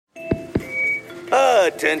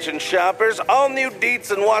Attention shoppers, all new Dietz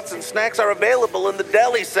and Watson snacks are available in the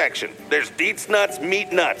deli section. There's Dietz Nuts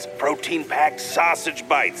Meat Nuts, protein-packed sausage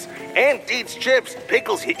bites, and Dietz Chips,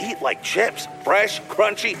 pickles you eat like chips. Fresh,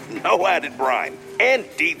 crunchy, no added brine. And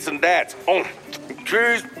Dietz and Dats,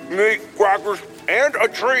 cheese, meat, crackers, and a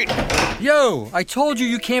treat. Yo, I told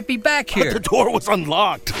you can't be back here. The door was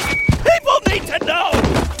unlocked. People need to know!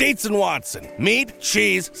 Dietz and Watson, meat,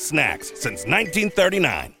 cheese, snacks, since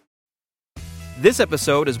 1939. This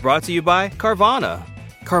episode is brought to you by Carvana.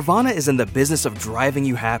 Carvana is in the business of driving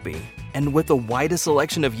you happy. And with the widest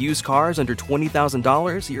selection of used cars under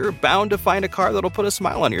 $20,000, you're bound to find a car that'll put a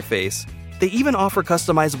smile on your face. They even offer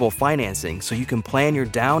customizable financing so you can plan your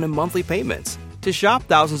down and monthly payments. To shop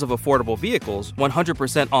thousands of affordable vehicles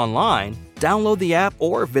 100% online, download the app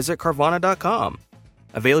or visit Carvana.com.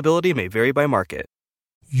 Availability may vary by market.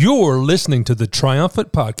 You're listening to the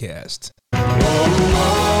Triumphant Podcast.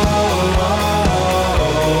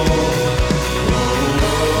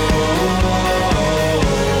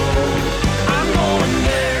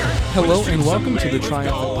 Hello and welcome to the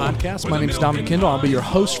Triumphant Podcast. My name is Dominic Kendall. I'll be your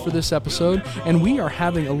host for this episode, and we are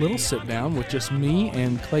having a little sit down with just me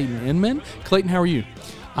and Clayton Inman. Clayton, how are you?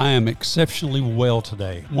 I am exceptionally well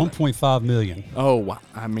today. 1.5 million. Oh,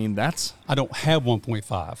 I mean, that's... I don't have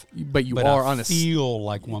 1.5. But you are on a... I feel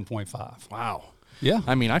like 1.5. Wow. Yeah.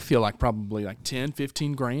 I mean, I feel like probably like 10,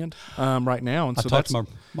 15 grand right now. And so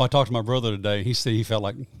I talked to my brother today. He said he felt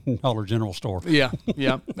like Dollar General store. Yeah.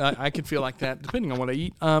 I could feel like that depending on what I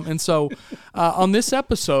eat. And so on this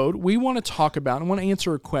episode, we want to talk about, I want to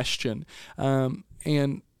answer a question. And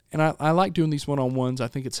I like doing these one-on-ones. I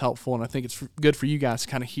think it's helpful, and I think it's good for you guys to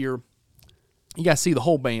kind of hear. You guys see the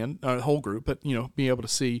whole band, the whole group, but be able to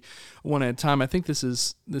see one at a time. I think this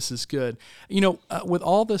is good. With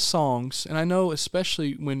all the songs, and I know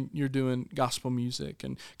especially when you're doing gospel music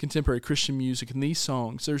and contemporary Christian music, and these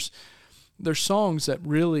songs, there's songs that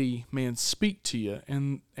really, man, speak to you,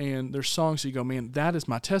 and there's songs that you go, man, that is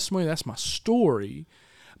my testimony, that's my story.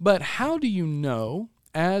 But how do you know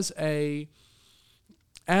as a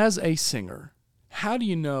singer, how do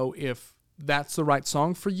you know if that's the right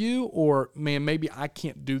song for you, or, man, maybe I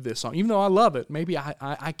can't do this song. Even though I love it, maybe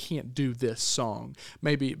I can't do this song.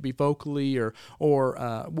 Maybe it be vocally or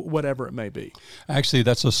whatever it may be. Actually,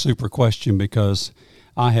 that's a super question because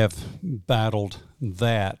I have battled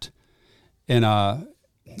that, and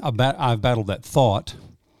I've battled that thought,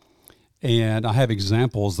 and I have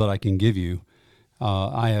examples that I can give you.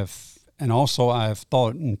 I have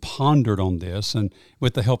thought and pondered on this, and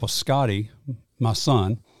with the help of Scotty, my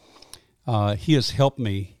son, he has helped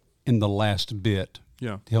me in the last bit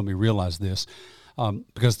to help me realize this,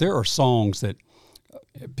 because there are songs that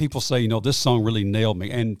people say, this song really nailed me.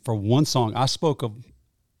 And for one song, I spoke of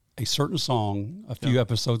a certain song a few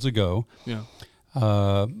episodes ago,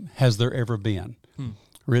 Has There Ever Been,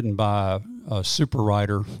 written by a super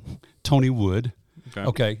writer, Tony Wood.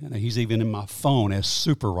 Okay, and he's even in my phone as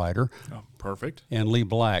super writer. Oh, perfect. And Lee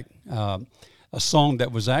Black. A song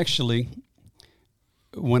that was actually...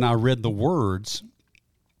 when I read the words,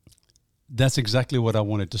 that's exactly what I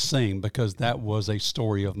wanted to sing, because that was a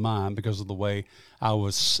story of mine because of the way I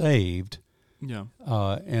was saved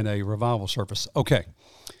in a revival service. Okay,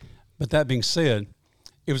 but that being said,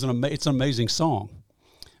 it's an amazing song.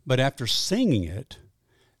 But after singing it,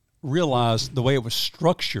 realized the way it was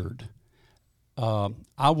structured,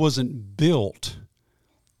 I wasn't built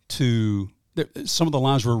to... Some of the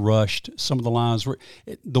lines were rushed. Some of the lines were...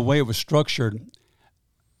 the way it was structured...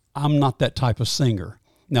 I'm not that type of singer.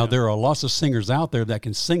 Now there are lots of singers out there that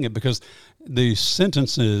can sing it because the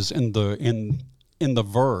sentences in the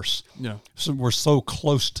verse were so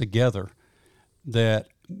close together that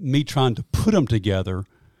me trying to put them together,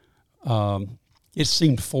 it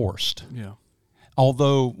seemed forced. Yeah.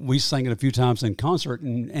 Although we sang it a few times in concert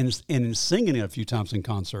and in singing it a few times in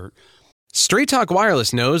concert. Straight Talk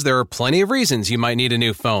Wireless knows there are plenty of reasons you might need a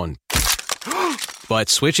new phone. But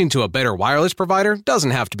switching to a better wireless provider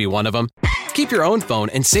doesn't have to be one of them. Keep your own phone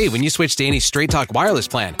and save when you switch to any Straight Talk Wireless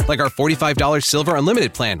plan, like our $45 Silver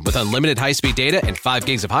Unlimited plan with unlimited high-speed data and 5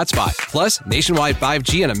 gigs of hotspot, plus nationwide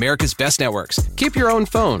 5G on America's best networks. Keep your own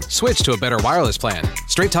phone. Switch to a better wireless plan.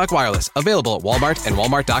 Straight Talk Wireless, available at Walmart and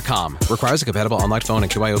Walmart.com. Requires a compatible unlocked phone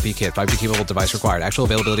and QIOP kit. 5G capable device required. Actual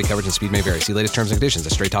availability, coverage, and speed may vary. See latest terms and conditions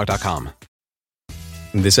at straighttalk.com.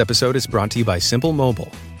 This episode is brought to you by Simple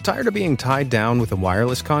Mobile. Tired of being tied down with a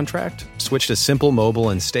wireless contract? Switch to Simple Mobile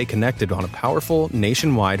and stay connected on a powerful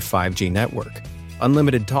nationwide 5G network.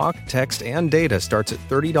 Unlimited talk, text, and data starts at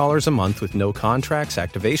 $30 a month with no contracts,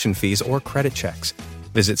 activation fees, or credit checks.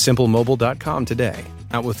 Visit simplemobile.com today.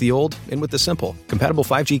 Out with the old, in with the simple. Compatible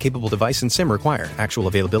 5G capable device and SIM required. Actual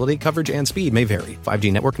availability, coverage, and speed may vary.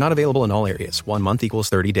 5G network not available in all areas. 1 month equals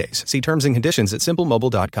 30 days. See terms and conditions at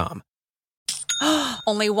simplemobile.com.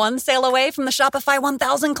 Only one sale away from the Shopify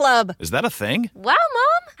 1000 Club. Is that a thing? Wow,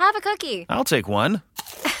 Mom! Have a cookie. I'll take one.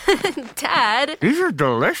 Dad! These are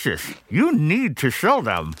delicious. You need to show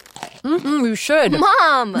them. You should.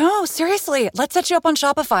 Mom! No, seriously. Let's set you up on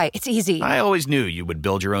Shopify. It's easy. I always knew you would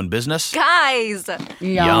build your own business. Guys!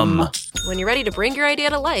 Yum. When you're ready to bring your idea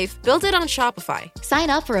to life, build it on Shopify. Sign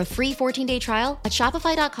up for a free 14-day trial at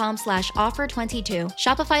shopify.com/offer22.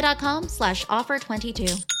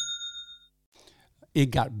 Shopify.com/offer22. It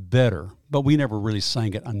got better, but we never really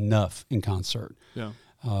sang it enough in concert. Yeah.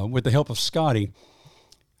 With the help of Scotty,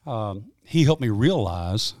 he helped me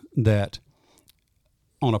realize that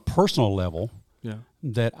on a personal level, Yeah.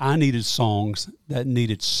 that I needed songs that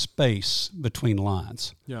needed space between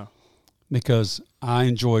lines. Yeah. Because I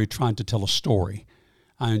enjoy trying to tell a story.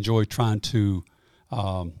 I enjoy trying to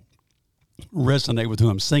resonate with who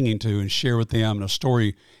I'm singing to and share with them a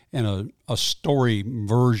story and a story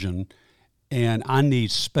version. And I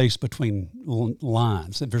need space between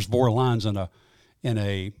lines. If there's 4 lines in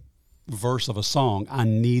a verse of a song, I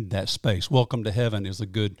need that space. Welcome to Heaven is a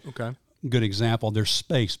good example. There's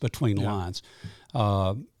space between lines.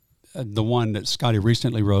 The one that Scotty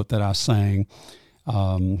recently wrote that I sang,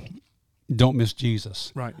 Don't Miss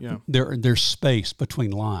Jesus. Right, yeah. There's space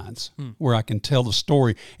between lines where I can tell the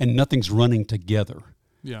story and nothing's running together.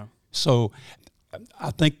 Yeah. So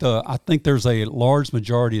I think there's a large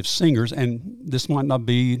majority of singers, and this might not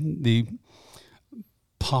be the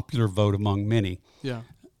popular vote among many. Yeah.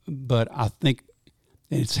 But I think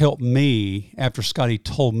it's helped me after Scotty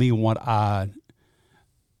told me what I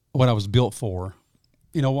was built for.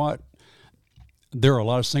 You know what? There are a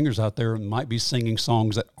lot of singers out there that might be singing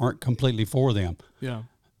songs that aren't completely for them. Yeah.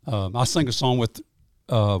 I sang a song with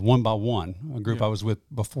One by One, a group I was with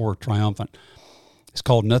before Triumphant. It's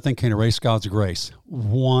called Nothing Can Erase God's Grace.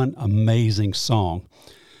 One amazing song.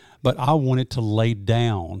 But I wanted to lay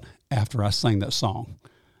down after I sang that song.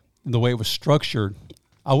 The way it was structured,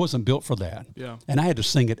 I wasn't built for that. Yeah. And I had to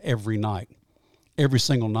sing it every night, every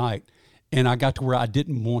single night. And I got to where I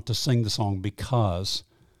didn't want to sing the song because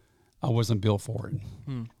I wasn't built for it.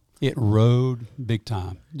 It rode big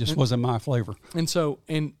time. Just wasn't my flavor. And so,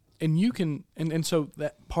 and you can, and so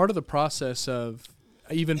that part of the process of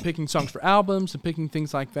even picking songs for albums and picking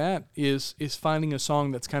things like that is finding a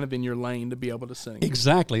song that's kind of in your lane to be able to sing.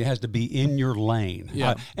 Exactly. It has to be in your lane.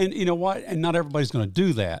 Yeah. And you know what? And not everybody's going to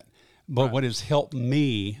do that. But what has helped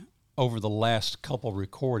me over the last couple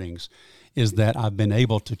recordings is that I've been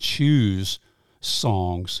able to choose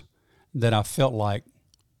songs that I felt like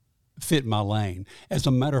fit my lane. As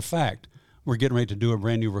a matter of fact, we're getting ready to do a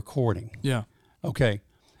brand new recording. Yeah. Okay.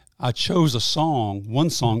 I chose one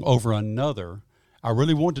song over another. I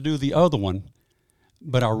really wanted to do the other one,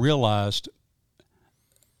 but I realized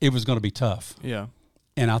it was going to be tough. Yeah.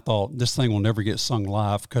 And I thought this thing will never get sung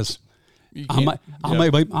live because I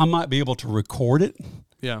might be able to record it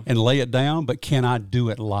and lay it down, but can I do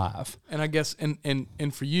it live? And I guess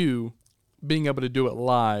and for you, being able to do it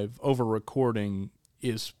live over recording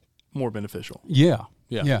is more beneficial. Yeah.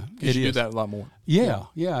 Yeah. Yeah. You do that a lot more. Yeah.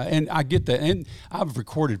 And I get that. And I've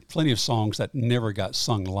recorded plenty of songs that never got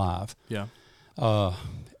sung live. Yeah. But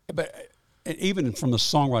even from the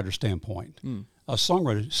songwriter standpoint, a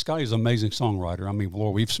songwriter, Scotty's an amazing songwriter. I mean,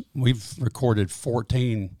 Lord, we've recorded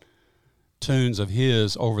 14 tunes of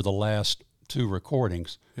his over the last 2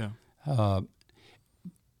 recordings. Yeah.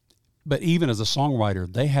 But even as a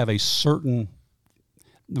songwriter, they have a certain,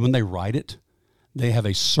 when they write it, they have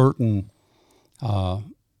a certain, they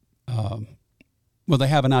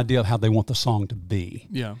have an idea of how they want the song to be.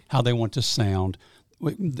 Yeah. How they want to sound.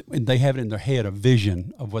 They have it in their head, a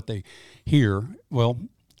vision of what they hear. Well,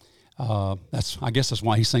 I guess that's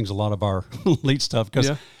why he sings a lot of our lead stuff,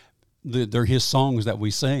 because they're his songs that we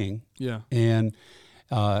sing. Yeah. And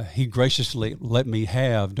he graciously let me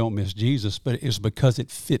have Don't Miss Jesus, but it's because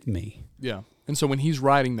it fit me. Yeah. And so when he's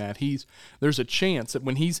writing that, there's a chance that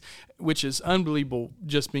which is unbelievable,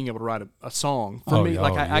 just being able to write a song for me.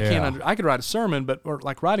 Like I could write a sermon, or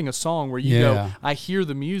like writing a song where you go, I hear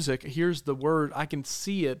the music, here's the word, I can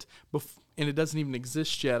see it, and it doesn't even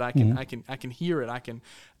exist yet. I can hear it.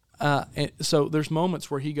 And so there's moments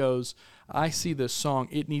where he goes, I see this song,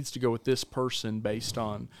 it needs to go with this person based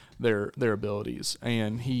on their abilities,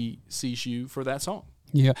 and he sees you for that song.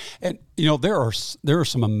 Yeah, and there are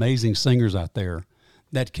some amazing singers out there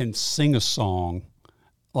that can sing a song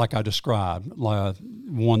like I described,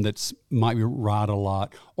 one that's might be right a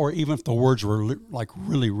lot, or even if the words were like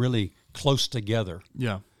really, really close together.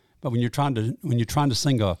 Yeah. But when you're trying to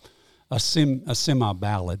sing a semi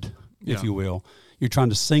ballad, if you will, you're trying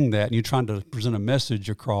to sing that and you're trying to present a message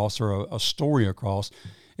across or a story across,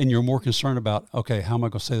 and you're more concerned about, okay, how am I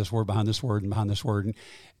going to say this word behind this word and behind this word? And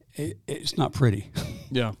it's not pretty.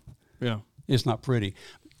 Yeah. Yeah. It's not pretty.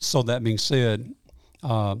 So that being said,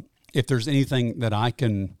 if there's anything that I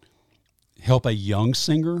can help a young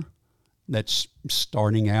singer that's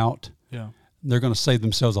starting out, they're going to save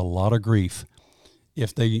themselves a lot of grief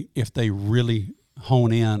if they really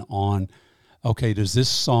hone in on, okay, does this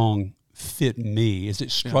song fit me? Is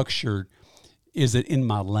it structured? Is it in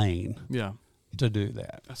my lane? Yeah. To do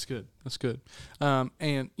that. That's good. That's good.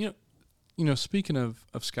 And you know, speaking of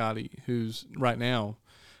Scotty, who's right now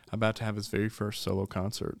about to have his very first solo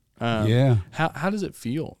concert. How does it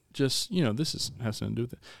feel? Just, this has nothing to do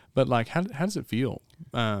with it. But like, how does it feel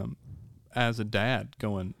as a dad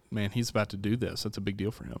going, man, he's about to do this? That's a big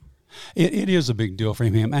deal for him. It is a big deal for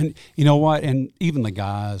him. And you know what? And even the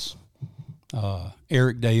guys,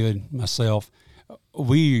 Eric, David, myself,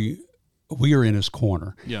 we are in his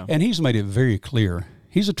corner. Yeah. And he's made it very clear.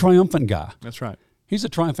 He's a triumphant guy. That's right. He's a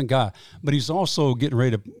triumphant guy. But he's also getting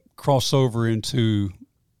ready to cross over into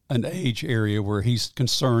an age area where he's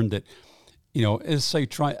concerned that, let's say,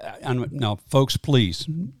 now, folks, please,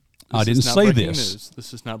 I didn't say this. News.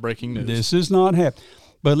 This is not breaking news. This is not happening.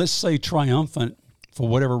 But let's say triumphant, for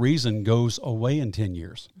whatever reason, goes away in 10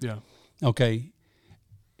 years. Yeah. Okay.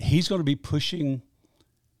 He's going to be pushing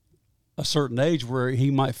a certain age where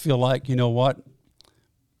he might feel like, you know what,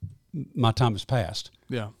 my time has passed.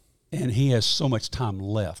 Yeah. And he has so much time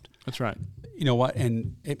left. That's right. You know what?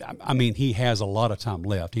 And he has a lot of time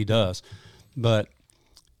left. He does. But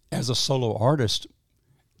as a solo artist,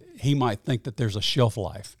 he might think that there's a shelf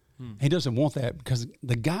life. He doesn't want that because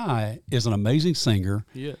the guy is an amazing singer.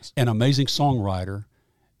 He is. An amazing songwriter.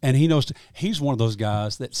 And he's one of those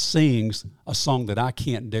guys that sings a song that I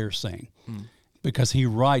can't dare sing because he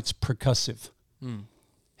writes percussive.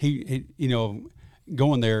 He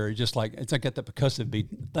going there, just like, it's like at the percussive beat,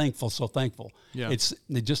 thankful, so thankful. Yeah. It's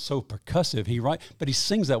just so percussive. But he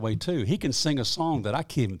sings that way too. He can sing a song that I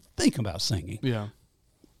can't even think about singing. Yeah.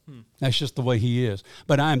 That's just the way he is.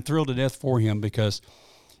 But I am thrilled to death for him because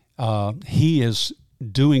he is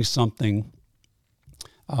doing something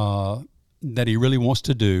that he really wants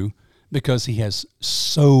to do because he has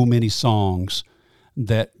so many songs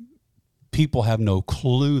that people have no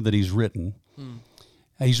clue that he's written.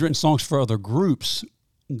 He's written songs for other groups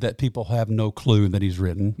that people have no clue that he's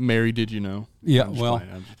written. Mary, did you know? Yeah,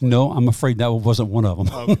 no, I'm afraid that wasn't one of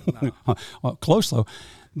them. Okay, no. Well, close though.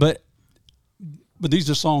 But these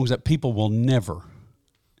are songs that people will never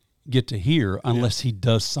get to hear unless he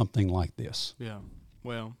does something like this. Yeah.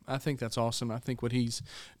 Well, I think that's awesome. I think what he's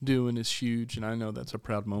doing is huge, and I know that's a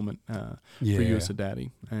proud moment for you as a daddy.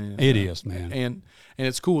 And, it is, man. And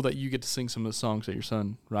it's cool that you get to sing some of the songs that your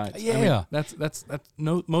son writes. Yeah, that's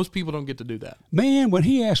most people don't get to do that. Man, when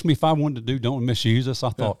he asked me if I wanted to do "Don't Misuse Us," I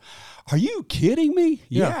thought, "Are you kidding me?"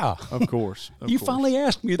 Yeah, of course. You finally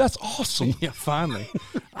asked me. That's awesome. Yeah, finally.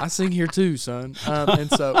 I sing here too, son. And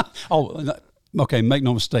so, okay. Make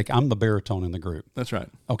no mistake, I'm the baritone in the group. That's right.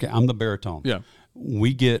 Okay, I'm the baritone. Yeah.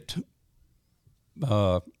 We get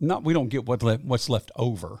we don't get what's left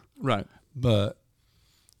over, right? But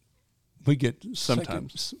we get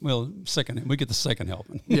sometimes second. We get the second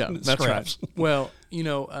helping. Yeah, that's right. Well,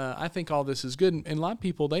 I think all this is good, and a lot of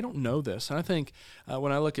people, they don't know this. And I think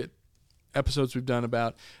when I look at episodes we've done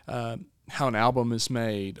about how an album is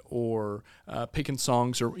made or picking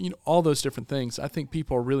songs or all those different things, I think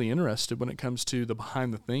people are really interested when it comes to the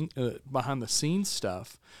behind the scenes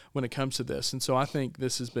stuff when it comes to this. And so I think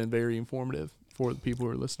this has been very informative for the people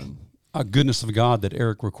who are listening. A goodness of God that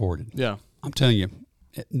Eric recorded. Yeah. I'm telling you,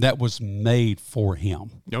 that was made for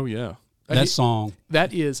him. Oh, yeah. That song.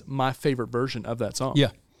 That is my favorite version of that song.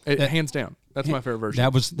 Yeah. Hands down. That's my favorite version.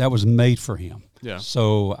 That was made for him. Yeah.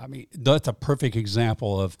 So, that's a perfect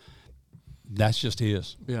example of that's just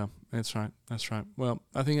his. Yeah, that's right. That's right. Well,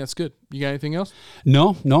 I think that's good. You got anything else?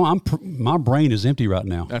 No. My brain is empty right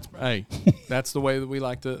now. That's the way that we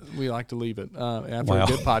like to leave it after a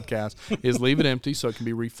good podcast is leave it empty so it can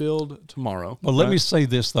be refilled tomorrow. Well, let me say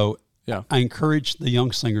this though. Yeah. I encourage the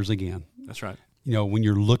young singers again. That's right. When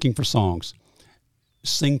you're looking for songs,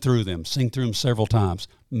 sing through them several times.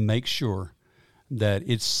 Make sure that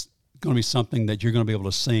it's going to be something that you're going to be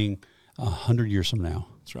able to sing 100 years from now.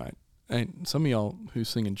 That's right. And some of y'all who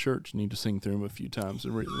sing in church need to sing through them a few times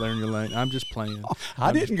and learn your lane. I'm just playing.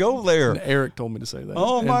 I didn't go there. Eric told me to say that.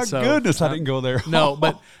 Oh, my goodness, I didn't go there. No,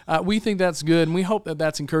 but we think that's good, and we hope that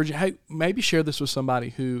that's encouraging. Hey, maybe share this with somebody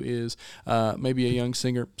who is maybe a young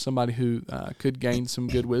singer, somebody who could gain some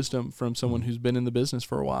good wisdom from someone who's been in the business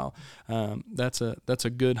for a while. That's a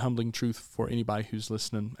good, humbling truth for anybody who's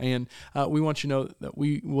listening. And we want you to know that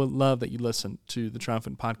we will love that you listen to the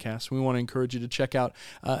Triumphant Podcast. We want to encourage you to check out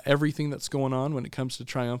everything that's going on when it comes to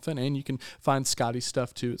Triumphant, and you can find Scotty's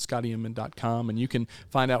stuff too at scottynman.com, and you can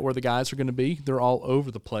find out where the guys are going to be. They're all over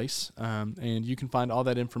the place, and you can find all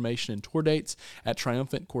that information and tour dates at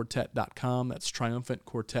triumphantquartet.com. That's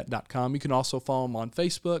triumphantquartet.com. You can also follow them on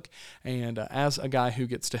Facebook, and as a guy who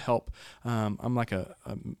gets to help, I'm like a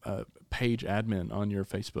page admin on your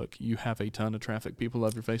Facebook. You have a ton of traffic. People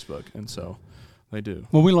love your Facebook, and so they do.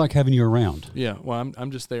 Well, we like having you around. Yeah, well,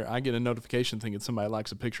 I'm just there. I get a notification thinking somebody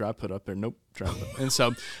likes a picture I put up there. Nope. And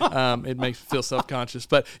so it makes me feel self-conscious.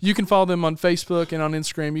 But you can follow them on Facebook and on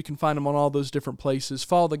Instagram. You can find them on all those different places.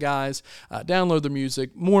 Follow the guys. Download their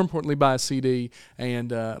music. More importantly, buy a CD.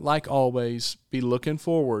 And like always, be looking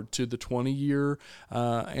forward to the 20-year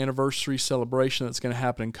anniversary celebration that's going to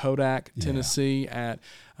happen in Kodak, Tennessee at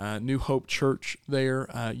New Hope Church there.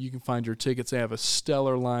 You can find your tickets. They have a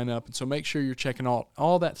stellar lineup. And so make sure you're checking out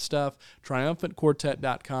all that stuff,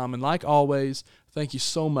 triumphantquartet.com. And like always, thank you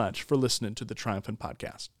so much for listening to the Triumphant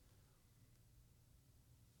Podcast.